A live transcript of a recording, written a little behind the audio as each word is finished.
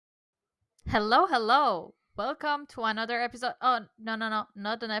Hello, hello. Welcome to another episode. Oh, no,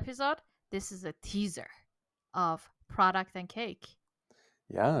 not an episode. This is a teaser of Product and Cake.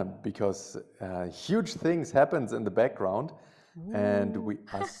 Yeah, because huge things happens in the background, and Ooh. we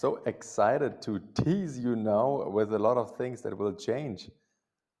are so excited to tease you now with a lot of things that will change.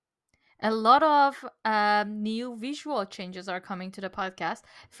 A lot of new visual changes are coming to the podcast.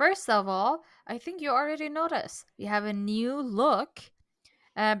 First of all, I think you already noticed we have a new look.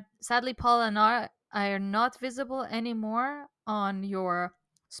 Sadly, Paul and I are not visible anymore on your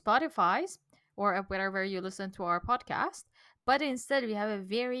Spotify's or wherever you listen to our podcast. But instead, we have a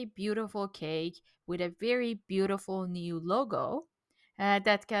very beautiful cake with a very beautiful new logo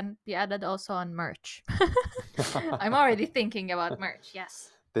that can be added also on merch. I'm already thinking about merch.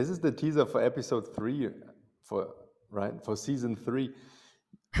 Yes, This is the teaser for episode 3, for right for season 3.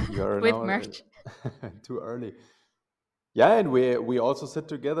 You're with now merch. too early. Yeah, and we also sit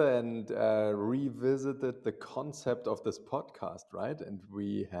together and revisited the concept of this podcast, right? And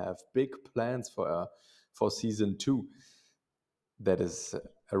we have big plans for season 2 that is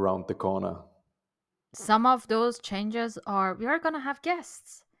around the corner. Some of those changes are we are going to have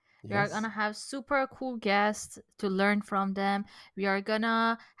guests. We are going Yes. to have super cool guests to learn from them. We are going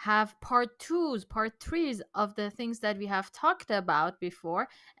to have part twos, part threes of the things that we have talked about before.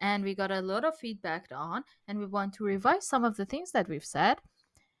 And we got a lot of feedback on. And we want to revise some of the things that we've said.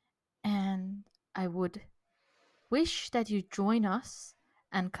 And I would wish that you join us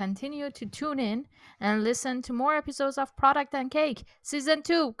and continue to tune in and listen to more episodes of Product and Cake. Season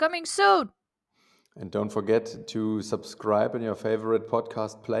 2 coming soon. And don't forget to subscribe in your favorite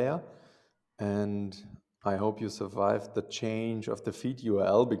podcast player. And I hope you survived the change of the feed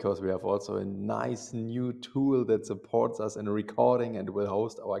URL, because we have also a nice new tool that supports us in recording and will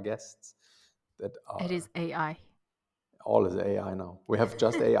host our guests that It is are AI. all is AI now. We have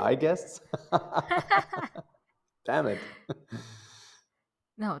just AI guests. Damn it.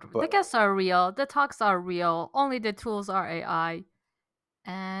 No, the But guests are real. The talks are real. Only the tools are AI.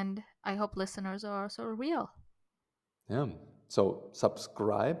 And I hope listeners are also real. yeah, so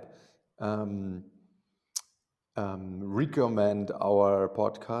subscribe. Um, recommend our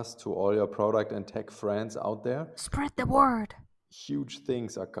podcast to all your product and tech friends out there. Spread the word. Huge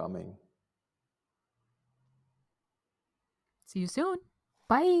things are coming. See you soon.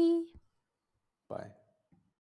 Bye. Bye.